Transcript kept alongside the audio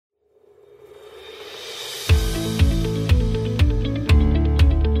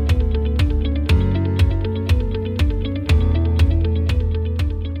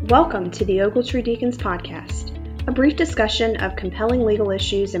Welcome to the Ogletree Deacons Podcast, a brief discussion of compelling legal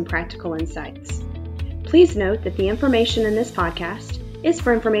issues and practical insights. Please note that the information in this podcast is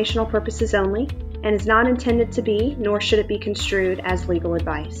for informational purposes only and is not intended to be, nor should it be construed as legal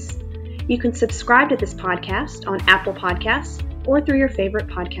advice. You can subscribe to this podcast on Apple Podcasts or through your favorite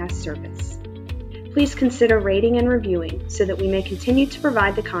podcast service. Please consider rating and reviewing so that we may continue to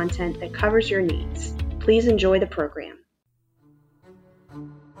provide the content that covers your needs. Please enjoy the program.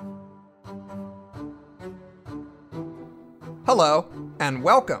 Hello, and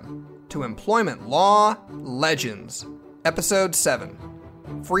welcome to Employment Law Legends, Episode 7,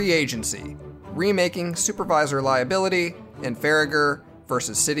 Free Agency, Remaking Supervisor Liability in Farragher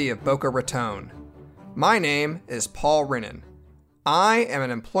v. City of Boca Raton. My name is Paul Rinnan. I am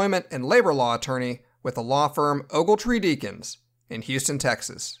an employment and labor law attorney with the law firm Ogletree Deacons in Houston,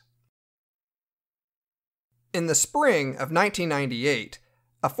 Texas. In the spring of 1998,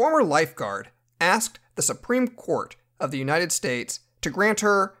 a former lifeguard asked the Supreme Court of the United States to grant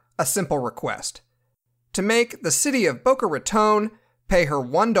her a simple request: to make the city of Boca Raton pay her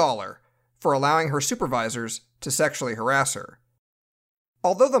 $1 for allowing her supervisors to sexually harass her.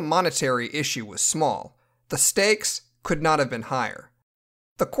 Although the monetary issue was small, the stakes could not have been higher.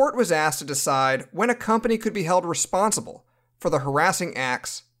 The court was asked to decide when a company could be held responsible for the harassing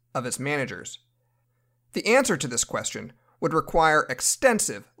acts of its managers. The answer to this question would require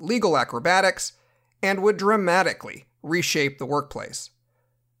extensive legal acrobatics and would dramatically reshape the workplace.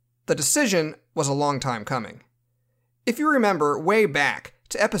 The decision was a long time coming. If you remember way back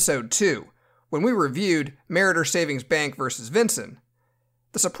to Episode 2, when we reviewed Meritor Savings Bank versus Vinson,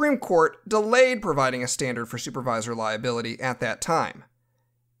 the Supreme Court delayed providing a standard for supervisor liability at that time.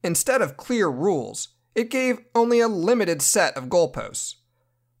 Instead of clear rules, it gave only a limited set of goalposts.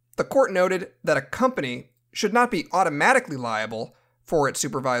 The court noted that a company should not be automatically liable for its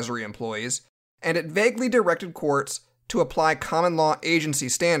supervisory employees, and it vaguely directed courts to apply common law agency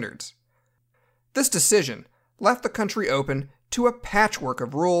standards. This decision left the country open to a patchwork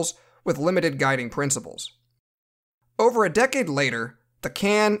of rules with limited guiding principles. Over a decade later, the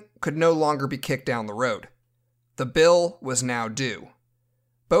can could no longer be kicked down the road. The bill was now due.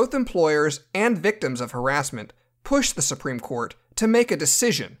 Both employers and victims of harassment pushed the Supreme Court to make a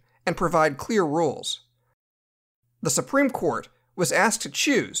decision and provide clear rules. The Supreme Court was asked to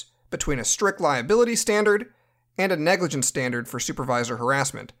choose between a strict liability standard and a negligence standard for supervisor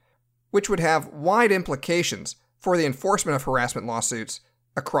harassment, which would have wide implications for the enforcement of harassment lawsuits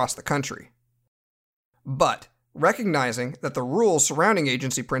across the country. But, recognizing that the rules surrounding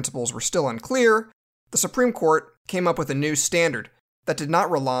agency principles were still unclear, the Supreme Court came up with a new standard that did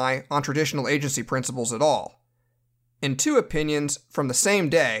not rely on traditional agency principles at all. In two opinions from the same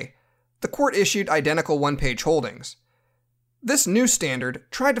day, the court issued identical one-page holdings. This new standard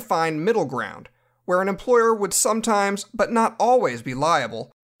tried to find middle ground, where an employer would sometimes, but not always, be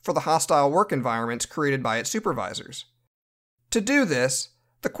liable for the hostile work environments created by its supervisors. To do this,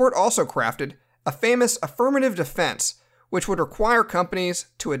 the court also crafted a famous affirmative defense, which would require companies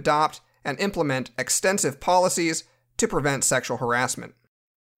to adopt and implement extensive policies to prevent sexual harassment.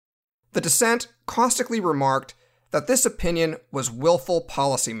 The dissent caustically remarked that this opinion was willful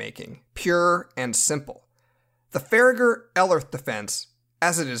policymaking, pure and simple. The Farragher-Ellerth defense,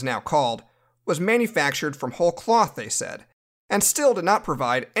 as it is now called, was manufactured from whole cloth, they said, and still did not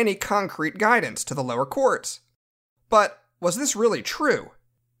provide any concrete guidance to the lower courts. But was this really true?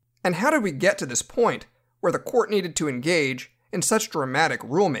 And how did we get to this point where the court needed to engage in such dramatic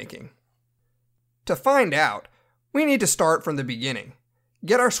rulemaking? To find out, we need to start from the beginning,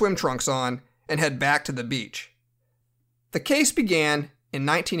 get our swim trunks on, and head back to the beach. The case began in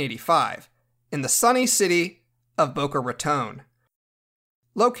 1985 in the sunny city of Boca Raton.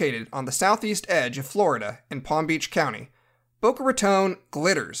 Located on the southeast edge of Florida in Palm Beach County, Boca Raton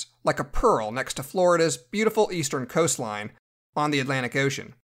glitters like a pearl next to Florida's beautiful eastern coastline on the Atlantic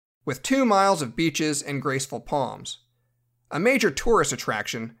Ocean, with 2 miles of beaches and graceful palms. A major tourist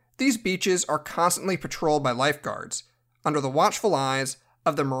attraction, these beaches are constantly patrolled by lifeguards, under the watchful eyes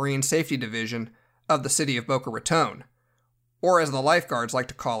of the Marine Safety Division of the City of Boca Raton, or as the lifeguards like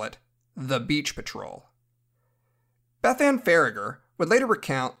to call it, the Beach Patrol. Beth Ann Farragher would later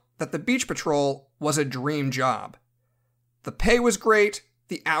recount that the beach patrol was a dream job. The pay was great,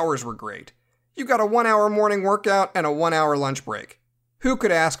 the hours were great. You got a 1-hour morning workout and a 1-hour lunch break. Who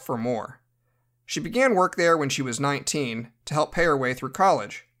could ask for more? She began work there when she was 19 to help pay her way through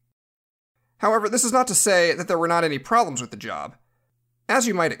college. However, this is not to say that there were not any problems with the job. As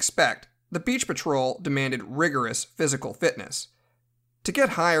you might expect, the beach patrol demanded rigorous physical fitness. To get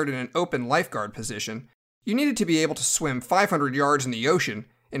hired in an open lifeguard position, you needed to be able to swim 500 yards in the ocean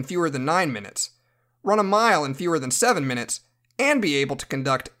in fewer than 9 minutes, run a mile in fewer than 7 minutes, and be able to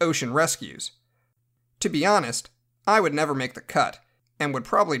conduct ocean rescues. To be honest, I would never make the cut, and would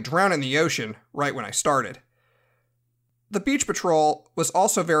probably drown in the ocean right when I started. The beach patrol was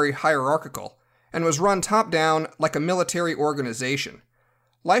also very hierarchical, and was run top-down like a military organization.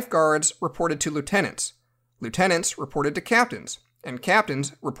 Lifeguards reported to lieutenants, lieutenants reported to captains, and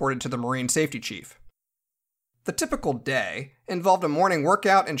captains reported to the Marine Safety Chief. The typical day involved a morning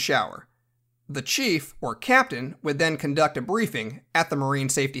workout and shower. The chief, or captain, would then conduct a briefing at the Marine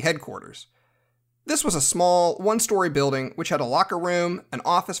Safety Headquarters. This was a small, one-story building which had a locker room, an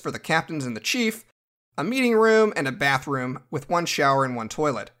office for the captains and the chief, a meeting room, and a bathroom with one shower and one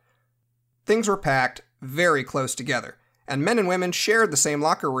toilet. Things were packed very close together, and men and women shared the same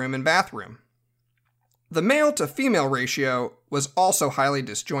locker room and bathroom. The male-to-female ratio was also highly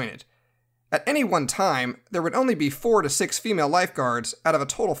disjointed. At any one time, there would only be 4 to 6 female lifeguards out of a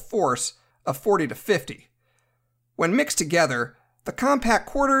total force of 40 to 50. When mixed together, the compact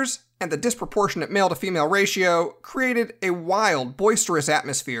quarters and the disproportionate male-to-female ratio created a wild, boisterous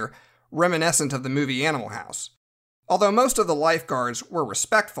atmosphere reminiscent of the movie Animal House. Although most of the lifeguards were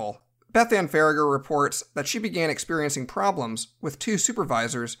respectful, Beth Ann Faragher reports that she began experiencing problems with 2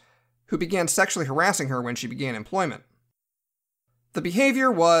 supervisors who began sexually harassing her when she began employment. The behavior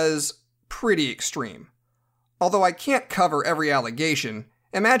was pretty extreme. Although I can't cover every allegation,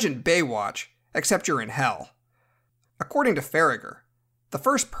 imagine Baywatch, except you're in hell. According to Faragher, the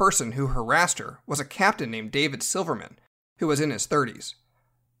first person who harassed her was a captain named David Silverman, who was in his 30s.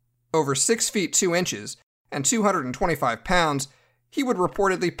 Over 6 feet 2 inches and 225 pounds, he would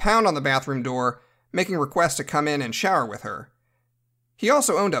reportedly pound on the bathroom door, making requests to come in and shower with her. He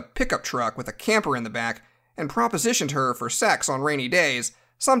also owned a pickup truck with a camper in the back and propositioned her for sex on rainy days,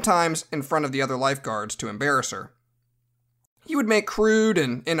 sometimes in front of the other lifeguards to embarrass her. He would make crude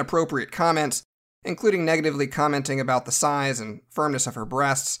and inappropriate comments, including negatively commenting about the size and firmness of her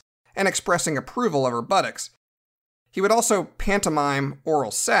breasts and expressing approval of her buttocks. He would also pantomime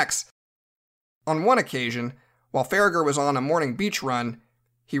oral sex. On one occasion, while Faragher was on a morning beach run,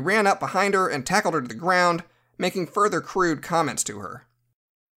 he ran up behind her and tackled her to the ground, making further crude comments to her.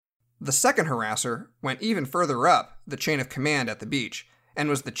 The second harasser went even further up the chain of command at the beach, and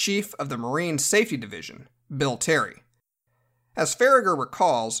was the chief of the Marine Safety Division, Bill Terry. As Faragher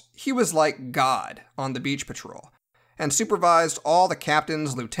recalls, he was like God on the beach patrol, and supervised all the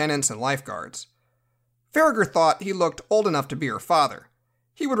captains, lieutenants, and lifeguards. Faragher thought he looked old enough to be her father.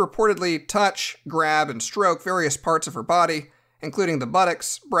 He would reportedly touch, grab, and stroke various parts of her body, including the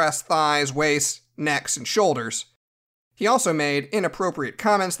buttocks, breasts, thighs, waist, necks, and shoulders. He also made inappropriate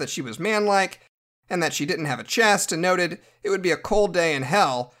comments that she was manlike, and that she didn't have a chest, and noted it would be a cold day in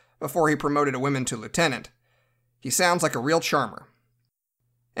hell before he promoted a woman to lieutenant. He sounds like a real charmer.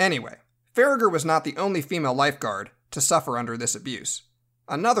 Anyway, Faragher was not the only female lifeguard to suffer under this abuse.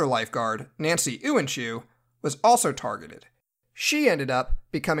 Another lifeguard, Nancy Ewenchew, was also targeted. She ended up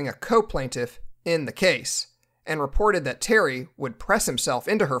becoming a co-plaintiff in the case, and reported that Terry would press himself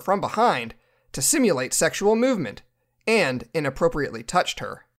into her from behind to simulate sexual movement, and inappropriately touched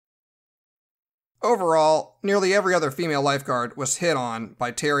her. Overall, nearly every other female lifeguard was hit on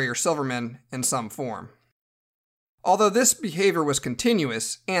by Terry or Silverman in some form. Although this behavior was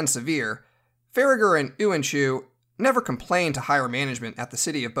continuous and severe, Faragher and Ewenchew never complained to higher management at the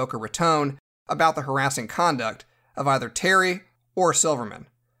city of Boca Raton about the harassing conduct of either Terry or Silverman.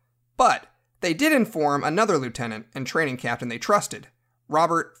 But they did inform another lieutenant and training captain they trusted,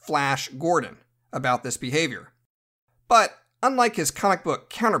 Robert Flash Gordon, about this behavior. But unlike his comic book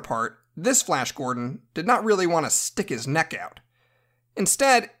counterpart, this Flash Gordon did not really want to stick his neck out.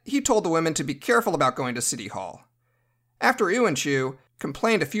 Instead, he told the women to be careful about going to City Hall. After Ewenchew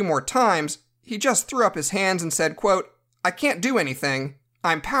complained a few more times, he just threw up his hands and said, quote, "I can't do anything,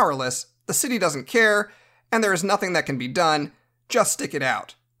 I'm powerless, the city doesn't care, and there is nothing that can be done, just stick it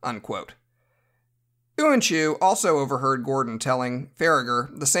out," unquote. Ewenchew also overheard Gordon telling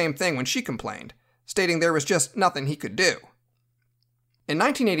Faragher the same thing when she complained, stating there was just nothing he could do. In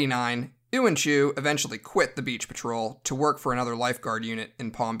 1989, Ewenchew eventually quit the beach patrol to work for another lifeguard unit in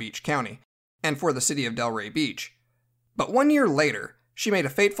Palm Beach County, and for the city of Delray Beach. But 1 year later, she made a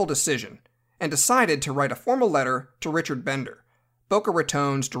fateful decision, and decided to write a formal letter to Richard Bender, Boca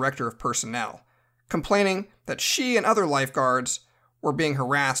Raton's director of personnel, complaining that she and other lifeguards were being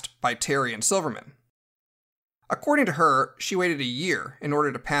harassed by Terry and Silverman. According to her, she waited a year in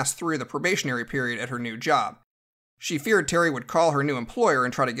order to pass through the probationary period at her new job. She feared Terry would call her new employer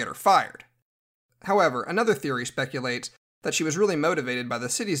and try to get her fired. However, another theory speculates that she was really motivated by the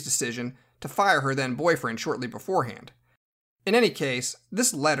city's decision to fire her then boyfriend shortly beforehand. In any case,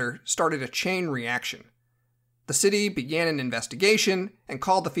 this letter started a chain reaction. The city began an investigation and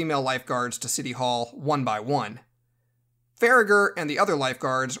called the female lifeguards to City Hall one by one. Farragher and the other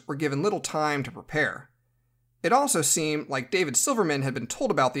lifeguards were given little time to prepare. It also seemed like David Silverman had been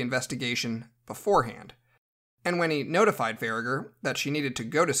told about the investigation beforehand. And when he notified Farragher that she needed to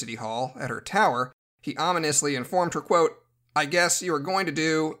go to City Hall at her tower, he ominously informed her, quote, "I guess you are going to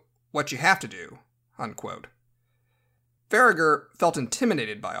do what you have to do," unquote. Farragher felt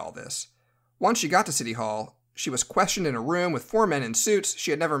intimidated by all this. Once she got to City Hall, she was questioned in a room with 4 men in suits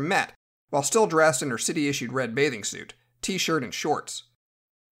she had never met, while still dressed in her city-issued red bathing suit, t-shirt, and shorts.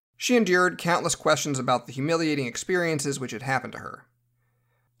 She endured countless questions about the humiliating experiences which had happened to her.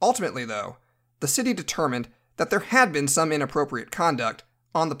 Ultimately, though, the city determined that there had been some inappropriate conduct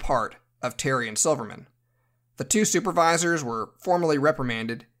on the part of Terry and Silverman. The 2 supervisors were formally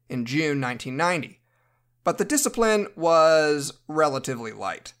reprimanded in June 1990, but the discipline was relatively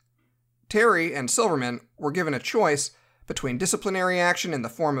light. Terry and Silverman were given a choice between disciplinary action in the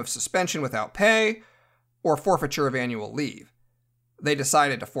form of suspension without pay or forfeiture of annual leave. They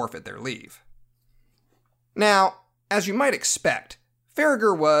decided to forfeit their leave. Now, as you might expect,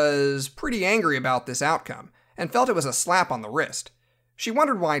 Farragher was pretty angry about this outcome and felt it was a slap on the wrist. She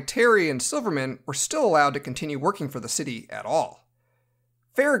wondered why Terry and Silverman were still allowed to continue working for the city at all.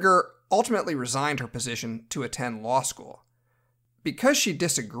 Farragher ultimately resigned her position to attend law school. Because she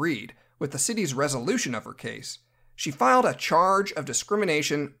disagreed with the city's resolution of her case, she filed a charge of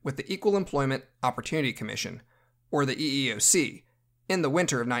discrimination with the Equal Employment Opportunity Commission, or the EEOC, in the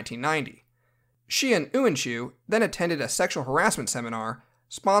winter of 1990. She and Ewanchew then attended a sexual harassment seminar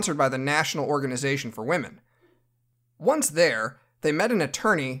sponsored by the National Organization for Women. Once there, they met an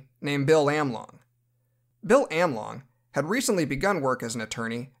attorney named Bill Amlong. Bill Amlong had recently begun work as an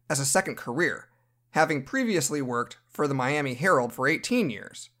attorney as a second career, having previously worked for the Miami Herald for 18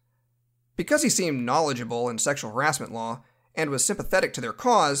 years. Because he seemed knowledgeable in sexual harassment law and was sympathetic to their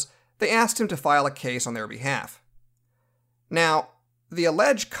cause, they asked him to file a case on their behalf. Now, the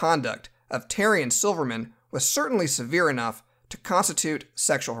alleged conduct of Terry and Silverman was certainly severe enough to constitute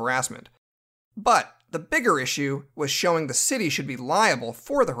sexual harassment. But the bigger issue was showing the city should be liable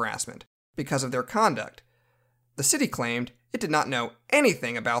for the harassment because of their conduct. The city claimed it did not know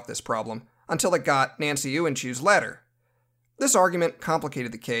anything about this problem until it got Nancy Ewanchew's letter. This argument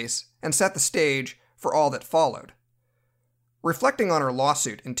complicated the case and set the stage for all that followed. Reflecting on her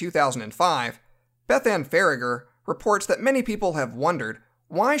lawsuit in 2005, Beth Ann Farragher reports that many people have wondered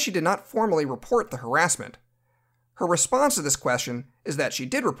why she did not formally report the harassment. Her response to this question is that she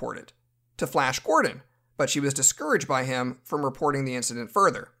did report it to Flash Gordon, but she was discouraged by him from reporting the incident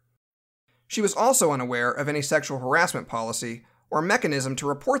further. She was also unaware of any sexual harassment policy or mechanism to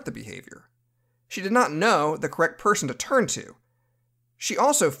report the behavior. She did not know the correct person to turn to. She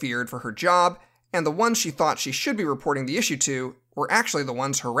also feared for her job, and the ones she thought she should be reporting the issue to were actually the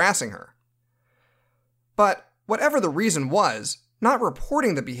ones harassing her. But whatever the reason was, not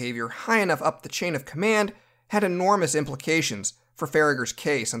reporting the behavior high enough up the chain of command had enormous implications for Farragher's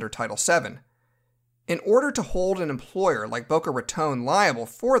case under Title VII. In order to hold an employer like Boca Raton liable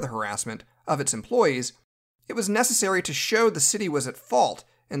for the harassment of its employees, it was necessary to show the city was at fault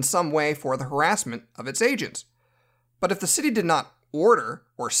in some way for the harassment of its agents. But if the city did not order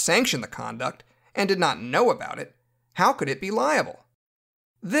or sanction the conduct and did not know about it, how could it be liable?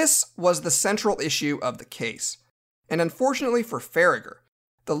 This was the central issue of the case, and unfortunately for Farragher,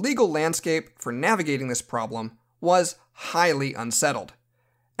 the legal landscape for navigating this problem was highly unsettled.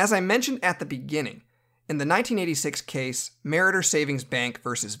 As I mentioned at the beginning, in the 1986 case Meritor Savings Bank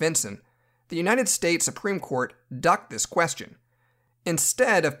versus Vinson, the United States Supreme Court ducked this question.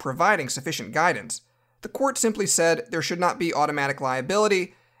 Instead of providing sufficient guidance, the court simply said there should not be automatic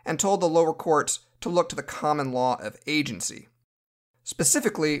liability and told the lower courts to look to the common law of agency.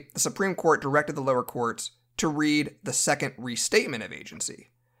 Specifically, the Supreme Court directed the lower courts to read the Second Restatement of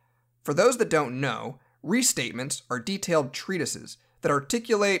Agency. For those that don't know, restatements are detailed treatises that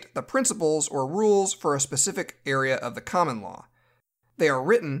articulate the principles or rules for a specific area of the common law. They are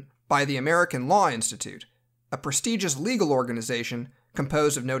written by the American Law Institute, a prestigious legal organization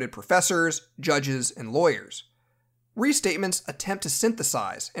composed of noted professors, judges, and lawyers. Restatements attempt to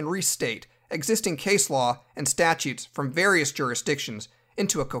synthesize and restate existing case law and statutes from various jurisdictions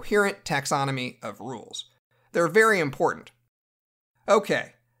into a coherent taxonomy of rules. They're very important.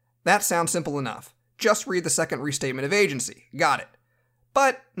 Okay, that sounds simple enough. Just read the Second Restatement of Agency. Got it.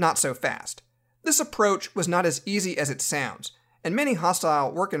 But not so fast. This approach was not as easy as it sounds, and many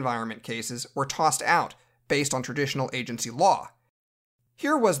hostile work environment cases were tossed out based on traditional agency law.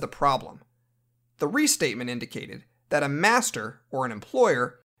 Here was the problem. The restatement indicated that a master, or an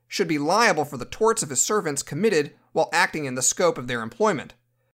employer, should be liable for the torts of his servants committed while acting in the scope of their employment.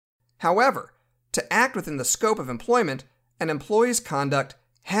 However, to act within the scope of employment, an employee's conduct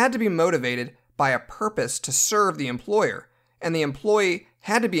had to be motivated by a purpose to serve the employer, and the employee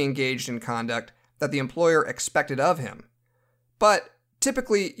had to be engaged in conduct that the employer expected of him. But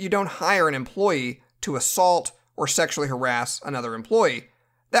typically, you don't hire an employee to assault or sexually harass another employee.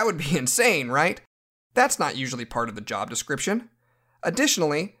 That would be insane, right? That's not usually part of the job description.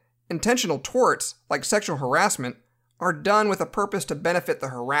 Additionally, intentional torts, like sexual harassment, are done with a purpose to benefit the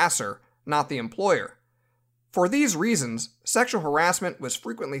harasser, not the employer. For these reasons, sexual harassment was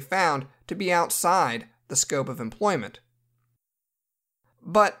frequently found to be outside the scope of employment.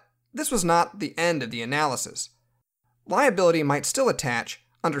 But this was not the end of the analysis. Liability might still attach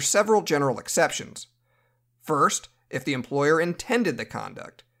under several general exceptions. First, if the employer intended the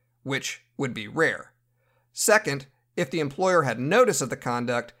conduct, which would be rare. Second, if the employer had notice of the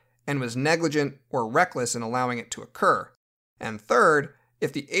conduct and was negligent or reckless in allowing it to occur. And third,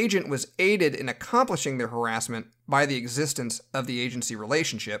 if the agent was aided in accomplishing their harassment by the existence of the agency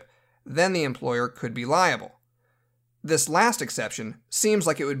relationship, then the employer could be liable. This last exception seems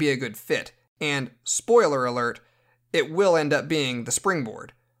like it would be a good fit, and, spoiler alert, it will end up being the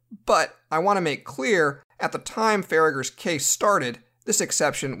springboard. But I want to make clear, at the time Farragher's case started, this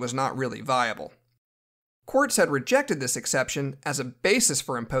exception was not really viable. Courts had rejected this exception as a basis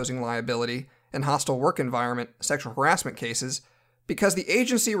for imposing liability in hostile work environment sexual harassment cases because the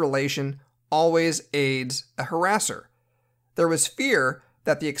agency relation always aids a harasser. There was fear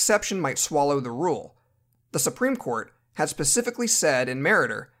that the exception might swallow the rule. The Supreme Court had specifically said in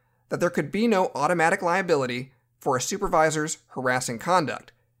Meritor that there could be no automatic liability for a supervisor's harassing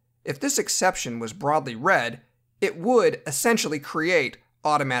conduct. If this exception was broadly read, it would essentially create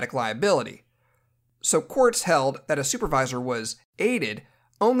automatic liability. So courts held that a supervisor was aided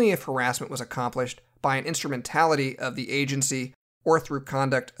only if harassment was accomplished by an instrumentality of the agency or through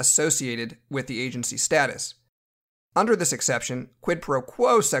conduct associated with the agency status. Under this exception, quid pro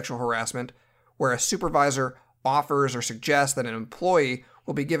quo sexual harassment, where a supervisor offers or suggests that an employee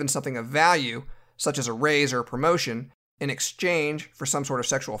will be given something of value, such as a raise or a promotion, in exchange for some sort of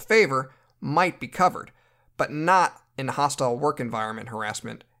sexual favor, might be covered, but not in hostile work environment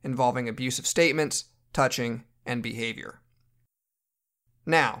harassment involving abusive statements, touching, and behavior.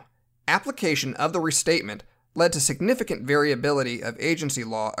 Now, application of the restatement led to significant variability of agency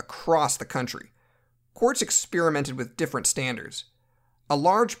law across the country. Courts experimented with different standards. A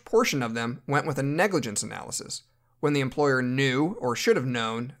large portion of them went with a negligence analysis, when the employer knew or should have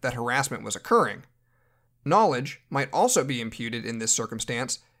known that harassment was occurring. Knowledge might also be imputed in this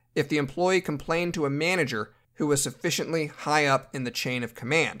circumstance if the employee complained to a manager who was sufficiently high up in the chain of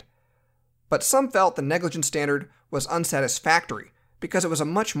command. But some felt the negligence standard was unsatisfactory because it was a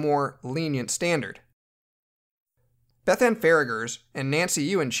much more lenient standard. Beth Ann Farragher's and Nancy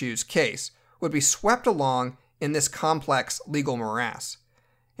Ewanchew's case would be swept along in this complex legal morass.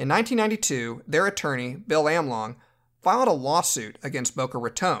 In 1992, their attorney, Bill Amlong, filed a lawsuit against Boca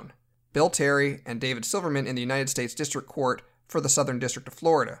Raton, Bill Terry, and David Silverman in the United States District Court for the Southern District of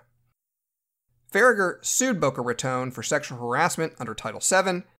Florida. Farragher sued Boca Raton for sexual harassment under Title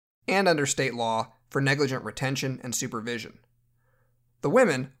VII and under state law for negligent retention and supervision. The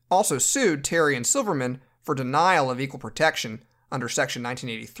women also sued Terry and Silverman for denial of equal protection under Section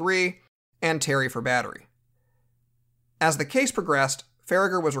 1983 and Terry for battery. As the case progressed,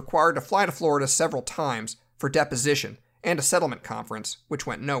 Farragher was required to fly to Florida several times for deposition and a settlement conference, which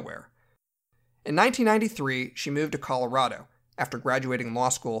went nowhere. In 1993, she moved to Colorado after graduating law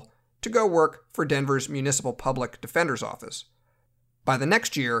school to go work for Denver's Municipal Public Defender's Office. By the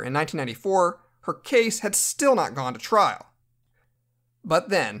next year, in 1994, her case had still not gone to trial. But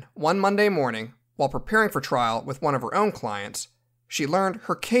then, one Monday morning, while preparing for trial with one of her own clients, she learned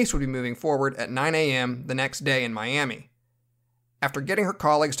her case would be moving forward at 9 a.m. the next day in Miami. After getting her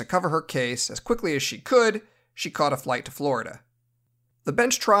colleagues to cover her case as quickly as she could, she caught a flight to Florida. The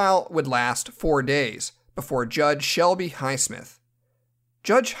bench trial would last 4 days before Judge Shelby Highsmith.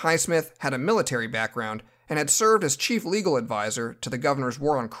 Judge Highsmith had a military background and had served as chief legal advisor to the governor's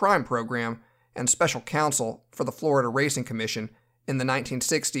War on Crime program and special counsel for the Florida Racing Commission in the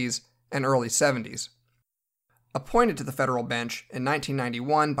 1960s and early 70s. Appointed to the federal bench in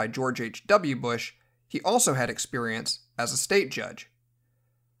 1991 by George H.W. Bush, he also had experience as a state judge.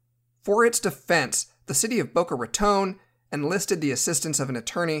 For its defense, the city of Boca Raton enlisted the assistance of an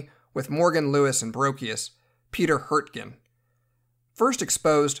attorney with Morgan, Lewis, and Brokius, Peter Hurtgen. First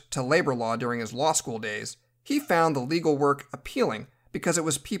exposed to labor law during his law school days, he found the legal work appealing because it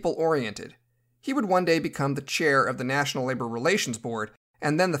was people-oriented. He would one day become the chair of the National Labor Relations Board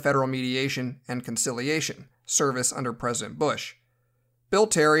and then the Federal Mediation and Conciliation Service under President Bush. Bill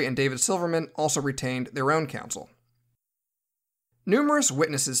Terry and David Silverman also retained their own counsel. Numerous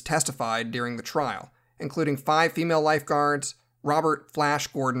witnesses testified during the trial, including 5 female lifeguards, Robert Flash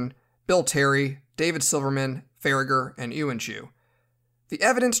Gordon, Bill Terry, David Silverman, Farragher, and Ewanshaw. The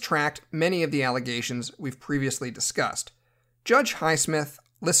evidence tracked many of the allegations we've previously discussed. Judge Highsmith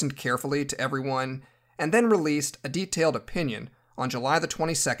listened carefully to everyone and then released a detailed opinion on July the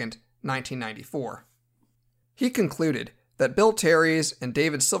 22nd, 1994. He concluded that Bill Terry's and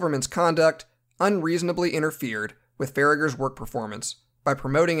David Silverman's conduct unreasonably interfered with Farragher's work performance by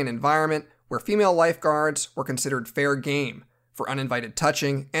promoting an environment where female lifeguards were considered fair game for uninvited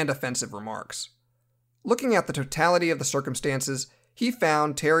touching and offensive remarks. Looking at the totality of the circumstances, he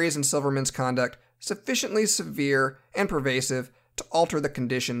found Terry's and Silverman's conduct sufficiently severe and pervasive to alter the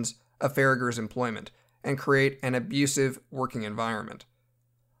conditions of Farragher's employment and create an abusive working environment.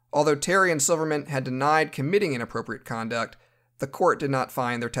 Although Terry and Silverman had denied committing inappropriate conduct, the court did not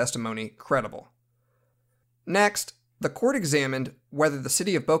find their testimony credible. Next, the court examined whether the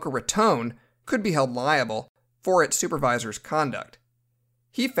city of Boca Raton could be held liable for its supervisor's conduct.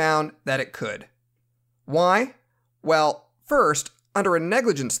 He found that it could. Why? Well, first, under a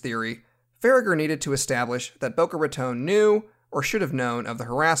negligence theory, Farragher needed to establish that Boca Raton knew or should have known of the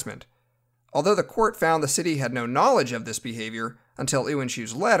harassment. Although the court found the city had no knowledge of this behavior until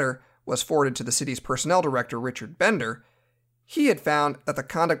Ewanshaw's letter was forwarded to the city's personnel director, Richard Bender, he had found that the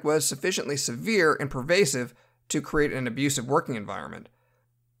conduct was sufficiently severe and pervasive to create an abusive working environment.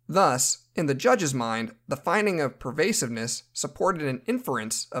 Thus, in the judge's mind, the finding of pervasiveness supported an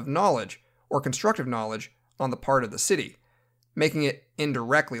inference of knowledge or constructive knowledge on the part of the city, making it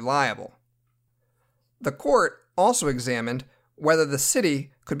indirectly liable. The court also examined whether the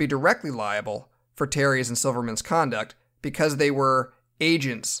city could be directly liable for Terry's and Silverman's conduct because they were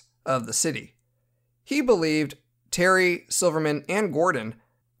agents of the city. He believed Terry, Silverman, and Gordon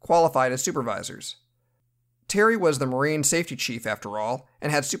qualified as supervisors. Terry was the Marine Safety Chief, after all,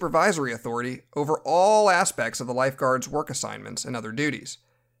 and had supervisory authority over all aspects of the lifeguards' work assignments and other duties.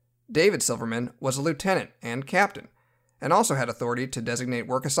 David Silverman was a lieutenant and captain, and also had authority to designate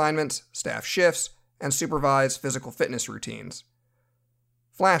work assignments, staff shifts, and supervise physical fitness routines.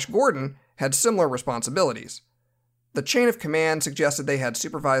 Flash Gordon had similar responsibilities. The chain of command suggested they had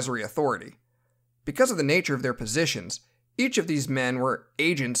supervisory authority. Because of the nature of their positions, each of these men were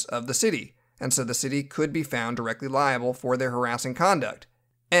agents of the city, and so the city could be found directly liable for their harassing conduct.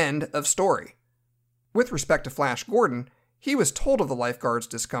 End of story. With respect to Flash Gordon, he was told of the lifeguard's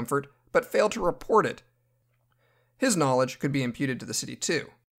discomfort, but failed to report it. His knowledge could be imputed to the city too.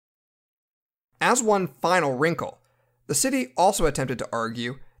 As one final wrinkle, the city also attempted to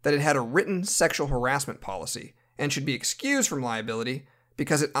argue that it had a written sexual harassment policy and should be excused from liability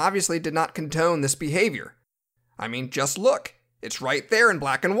because it obviously did not condone this behavior. I mean, just look. It's right there in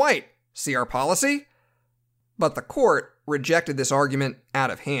black and white. See our policy? But the court rejected this argument out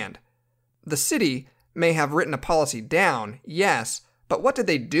of hand. The city may have written a policy down, yes, but what did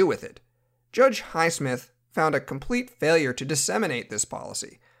they do with it? Judge Highsmith found a complete failure to disseminate this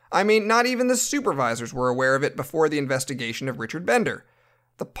policy. I mean, not even the supervisors were aware of it before the investigation of Richard Bender.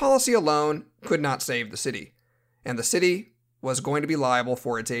 The policy alone could not save the city, and the city was going to be liable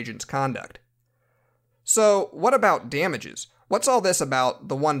for its agents' conduct. So, what about damages? What's all this about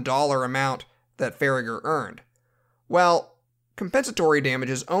the $1 amount that Farragher earned? Well, compensatory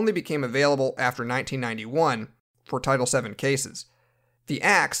damages only became available after 1991 for Title VII cases. The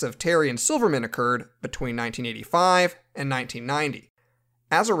acts of Terry and Silverman occurred between 1985 and 1990.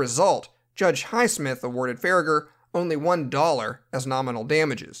 As a result, Judge Highsmith awarded Farragher only $1 as nominal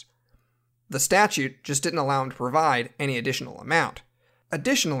damages. The statute just didn't allow him to provide any additional amount.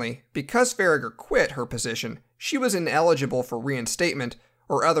 Additionally, because Farragher quit her position, she was ineligible for reinstatement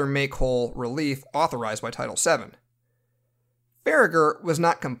or other make-whole relief authorized by Title VII. Farragher was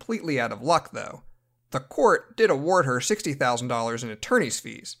not completely out of luck, though. The court did award her $60,000 in attorney's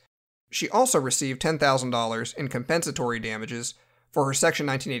fees. She also received $10,000 in compensatory damages for her Section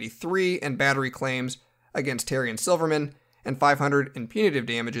 1983 and battery claims against Terry and Silverman, and $500 in punitive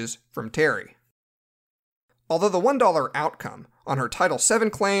damages from Terry. Although the $1 outcome on her Title VII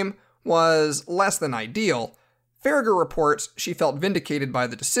claim was less than ideal, Farragher reports she felt vindicated by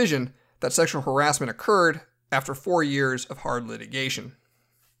the decision that sexual harassment occurred after 4 years of hard litigation.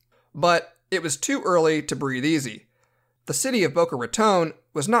 But it was too early to breathe easy. The city of Boca Raton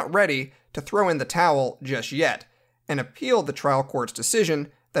was not ready to throw in the towel just yet, and appealed the trial court's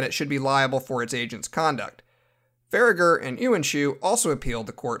decision that it should be liable for its agent's conduct. Farragher and Ewenshoe also appealed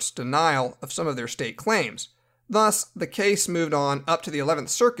the court's denial of some of their state claims. Thus, the case moved on up to the 11th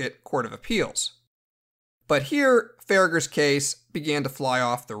Circuit Court of Appeals. But here, Farragher's case began to fly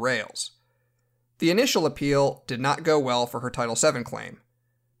off the rails. The initial appeal did not go well for her Title VII claim.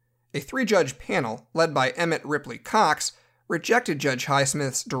 A 3-judge panel, led by Emmett Ripley Cox, rejected Judge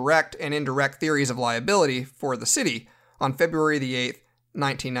Highsmith's direct and indirect theories of liability for the city on February 8,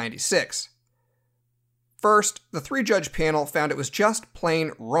 1996. First, the 3-judge panel found it was just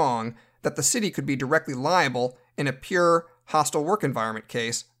plain wrong that the city could be directly liable in a pure hostile work environment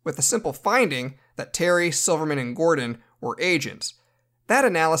case with the simple finding that Terry, Silverman, and Gordon were agents. That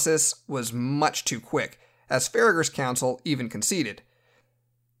analysis was much too quick, as Farragher's counsel even conceded.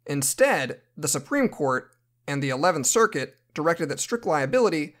 Instead, the Supreme Court and the 11th Circuit directed that strict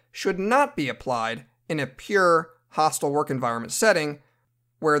liability should not be applied in a pure hostile work environment setting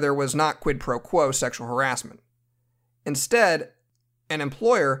where there was not quid pro quo sexual harassment. Instead, an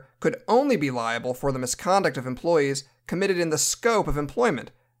employer could only be liable for the misconduct of employees committed in the scope of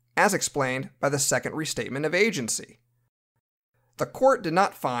employment, as explained by the Second Restatement of Agency. The court did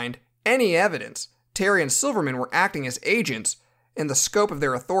not find any evidence Terry and Silverman were acting as agents in the scope of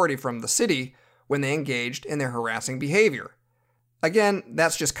their authority from the city when they engaged in their harassing behavior. Again,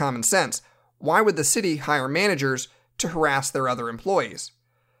 that's just common sense. Why would the city hire managers to harass their other employees?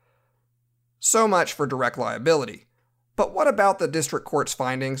 So much for direct liability. But what about the district court's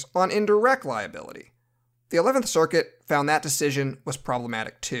findings on indirect liability? The 11th Circuit found that decision was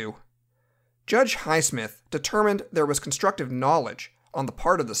problematic too. Judge Highsmith determined there was constructive knowledge on the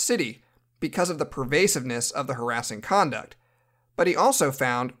part of the city because of the pervasiveness of the harassing conduct, but he also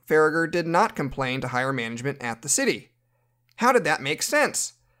found Farragher did not complain to higher management at the city. How did that make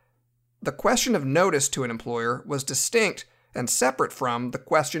sense? The question of notice to an employer was distinct and separate from the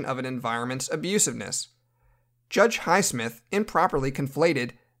question of an environment's abusiveness. Judge Highsmith improperly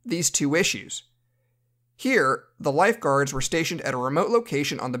conflated these two issues. Here, the lifeguards were stationed at a remote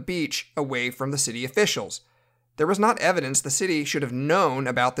location on the beach away from the city officials. There was not evidence the city should have known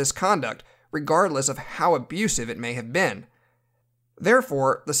about this conduct, regardless of how abusive it may have been.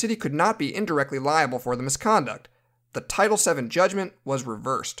 Therefore, the city could not be indirectly liable for the misconduct. The Title VII judgment was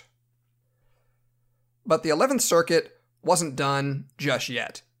reversed. But the 11th Circuit wasn't done just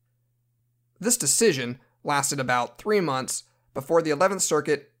yet. This decision lasted about 3 months before the 11th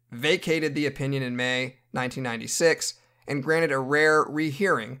Circuit vacated the opinion in May 1996 and granted a rare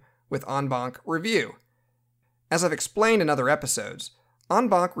rehearing with en banc review. As I've explained in other episodes, en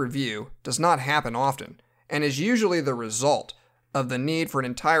banc review does not happen often and is usually the result of the need for an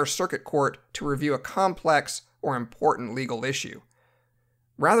entire circuit court to review a complex or important legal issue.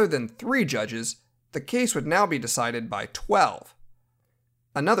 Rather than 3 judges, the case would now be decided by 12.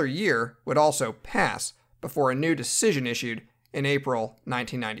 Another year would also pass before a new decision issued in April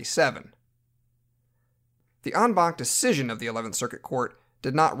 1997. The en banc decision of the 11th Circuit Court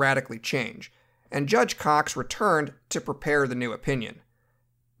did not radically change, and Judge Cox returned to prepare the new opinion.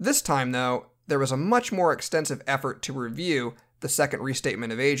 This time, though, there was a much more extensive effort to review the Second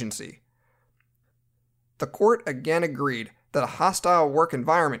Restatement of Agency. The court again agreed that a hostile work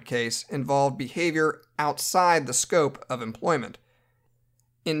environment case involved behavior outside the scope of employment.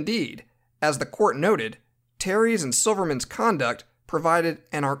 Indeed, as the court noted, Terry's and Silverman's conduct provided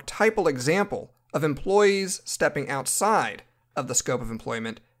an archetypal example of employees stepping outside of the scope of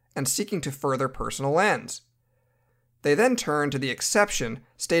employment and seeking to further personal ends. They then turned to the exception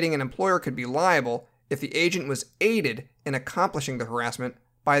stating an employer could be liable if the agent was aided in accomplishing the harassment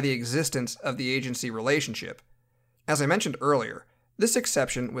by the existence of the agency relationship. As I mentioned earlier, this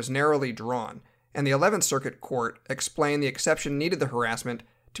exception was narrowly drawn, and the 11th Circuit Court explained the exception needed the harassment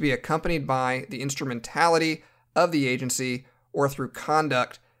to be accompanied by the instrumentality of the agency or through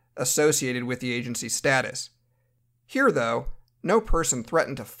conduct associated with the agency's status. Here, though, no person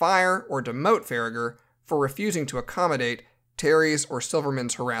threatened to fire or demote Farragher for refusing to accommodate Terry's or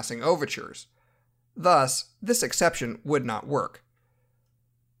Silverman's harassing overtures. Thus, this exception would not work.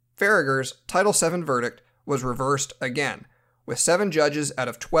 Farragher's Title VII verdict was reversed again, with 7 judges out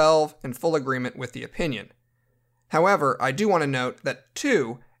of 12 in full agreement with the opinion. However, I do want to note that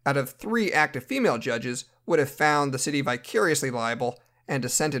 2 out of 3 active female judges would have found the city vicariously liable and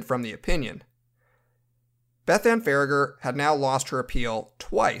dissented from the opinion. Beth Ann Farragher had now lost her appeal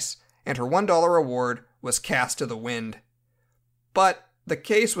twice, and her $1 award was cast to the wind. But the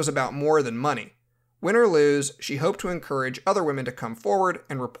case was about more than money. Win or lose, she hoped to encourage other women to come forward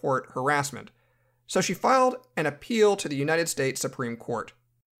and report harassment. So she filed an appeal to the United States Supreme Court.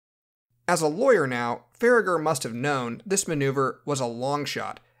 As a lawyer now, Farragher must have known this maneuver was a long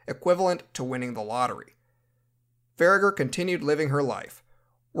shot, equivalent to winning the lottery. Farragher continued living her life,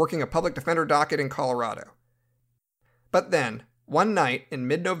 working a public defender docket in Colorado. But then, one night in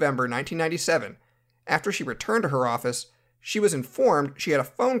mid-November 1997, after she returned to her office, she was informed she had a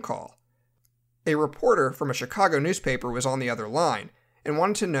phone call. A reporter from a Chicago newspaper was on the other line and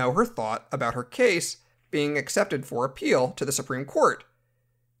wanted to know her thought about her case being accepted for appeal to the Supreme Court.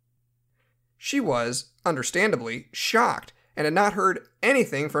 She was, understandably, shocked and had not heard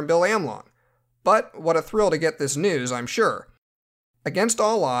anything from Bill Amlong. But what a thrill to get this news, I'm sure. Against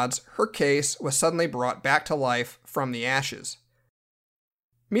all odds, her case was suddenly brought back to life from the ashes.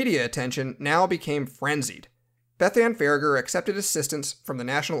 Media attention now became frenzied. Beth Ann Farragher accepted assistance from the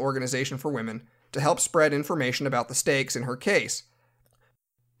National Organization for Women to help spread information about the stakes in her case.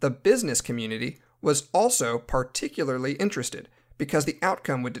 The business community was also particularly interested because the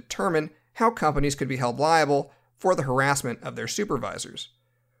outcome would determine how companies could be held liable for the harassment of their supervisors.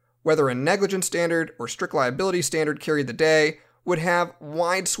 Whether a negligence standard or strict liability standard carried the day would have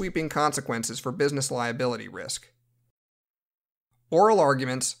wide-sweeping consequences for business liability risk. Oral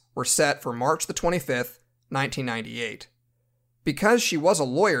arguments were set for March the 25th, 1998. Because she was a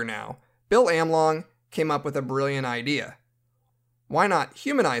lawyer now, Bill Amlong came up with a brilliant idea. Why not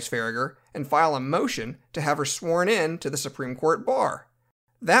humanize Farragher and file a motion to have her sworn in to the Supreme Court bar?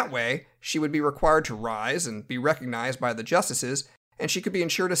 That way, she would be required to rise and be recognized by the justices, and she could be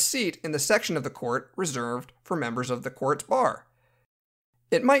ensured a seat in the section of the court reserved for members of the court's bar.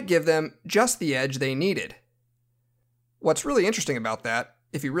 It might give them just the edge they needed. What's really interesting about that,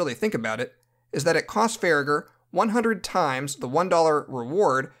 if you really think about it, is that it cost Farragher 100 times the $1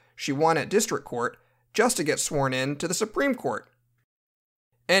 reward she won at district court just to get sworn in to the Supreme Court.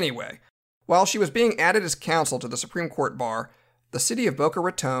 Anyway, while she was being added as counsel to the Supreme Court bar, the city of Boca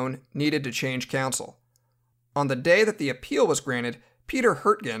Raton needed to change counsel. On the day that the appeal was granted, Peter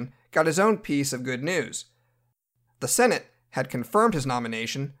Hurtgen got his own piece of good news. The Senate had confirmed his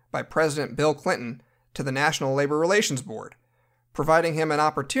nomination by President Bill Clinton to the National Labor Relations Board, providing him an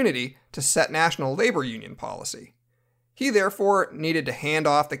opportunity to set national labor union policy. He therefore needed to hand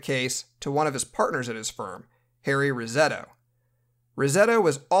off the case to one of his partners at his firm, Harry Rossetto. Rossetto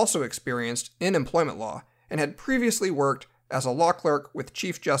was also experienced in employment law and had previously worked as a law clerk with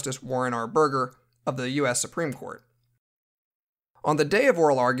Chief Justice Warren R. Burger of the U.S. Supreme Court. On the day of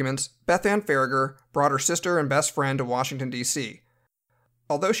oral arguments, Beth Ann Farragher brought her sister and best friend to Washington, D.C.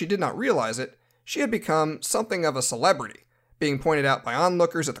 Although she did not realize it, she had become something of a celebrity, being pointed out by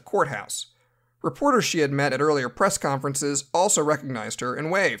onlookers at the courthouse. Reporters she had met at earlier press conferences also recognized her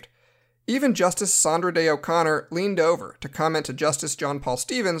and waved. Even Justice Sandra Day O'Connor leaned over to comment to Justice John Paul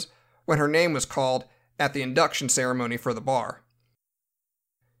Stevens when her name was called at the induction ceremony for the bar.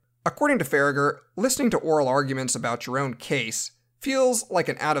 According to Farragher, listening to oral arguments about your own case feels like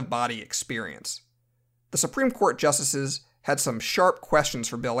an out-of-body experience. The Supreme Court justices had some sharp questions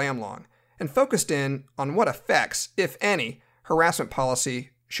for Bill Amlong and focused in on what effects, if any, harassment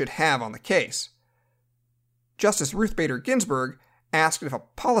policy should have on the case. Justice Ruth Bader Ginsburg asked if a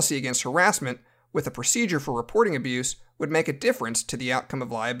policy against harassment with a procedure for reporting abuse would make a difference to the outcome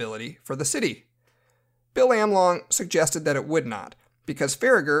of liability for the city. Bill Amlong suggested that it would not, because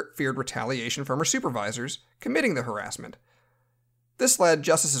Farragher feared retaliation from her supervisors committing the harassment. This led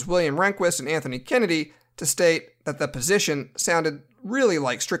Justices William Rehnquist and Anthony Kennedy to state that the position sounded really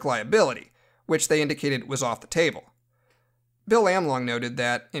like strict liability, which they indicated was off the table. Bill Amlong noted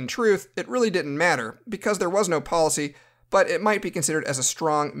that, in truth, it really didn't matter because there was no policy, but it might be considered as a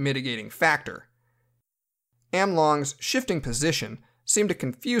strong mitigating factor. Amlong's shifting position seemed to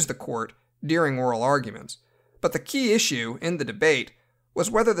confuse the court during oral arguments, but the key issue in the debate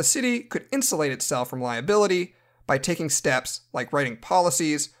was whether the city could insulate itself from liability by taking steps like writing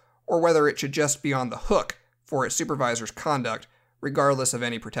policies, or whether it should just be on the hook for its supervisor's conduct, regardless of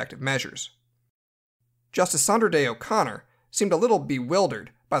any protective measures. Justice Sandra Day O'Connor seemed a little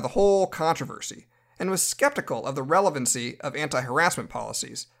bewildered by the whole controversy and was skeptical of the relevancy of anti-harassment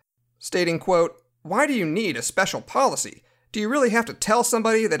policies, stating, quote, "Why do you need a special policy? Do you really have to tell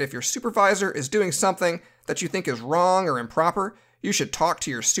somebody that if your supervisor is doing something that you think is wrong or improper, you should talk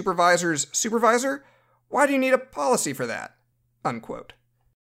to your supervisor's supervisor? Why do you need a policy for that?" Unquote.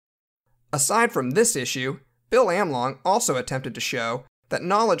 Aside from this issue, Bill Amlong also attempted to show that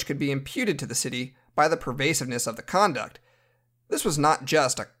knowledge could be imputed to the city by the pervasiveness of the conduct. This was not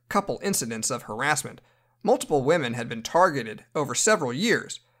just a couple incidents of harassment. Multiple women had been targeted over several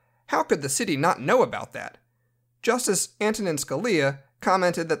years. How could the city not know about that? Justice Antonin Scalia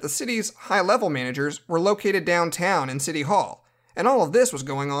commented that the city's high-level managers were located downtown in City Hall, and all of this was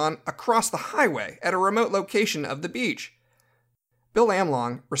going on across the highway at a remote location of the beach. Bill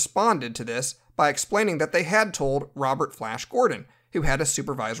Amlong responded to this by explaining that they had told Robert Flash Gordon, who had a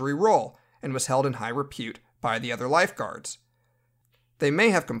supervisory role and was held in high repute by the other lifeguards. They may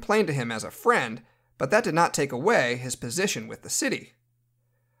have complained to him as a friend, but that did not take away his position with the city.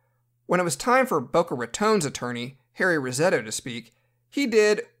 When it was time for Boca Raton's attorney, Harry Rosetto, to speak, he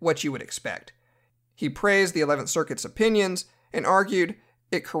did what you would expect. He praised the 11th Circuit's opinions and argued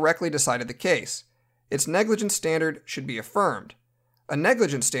it correctly decided the case. Its negligence standard should be affirmed. A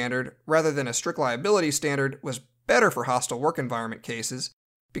negligence standard, rather than a strict liability standard, was better for hostile work environment cases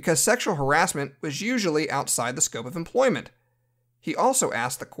because sexual harassment was usually outside the scope of employment. He also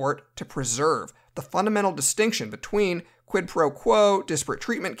asked the court to preserve the fundamental distinction between quid pro quo disparate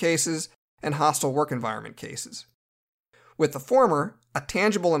treatment cases and hostile work environment cases. With the former, a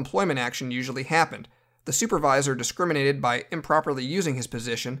tangible employment action usually happened. The supervisor discriminated by improperly using his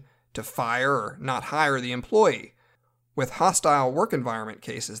position to fire or not hire the employee. With hostile work environment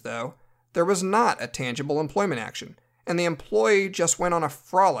cases, though, there was not a tangible employment action, and the employee just went on a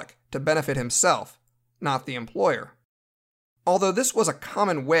frolic to benefit himself, not the employer. Although this was a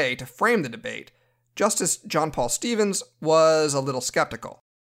common way to frame the debate, Justice John Paul Stevens was a little skeptical.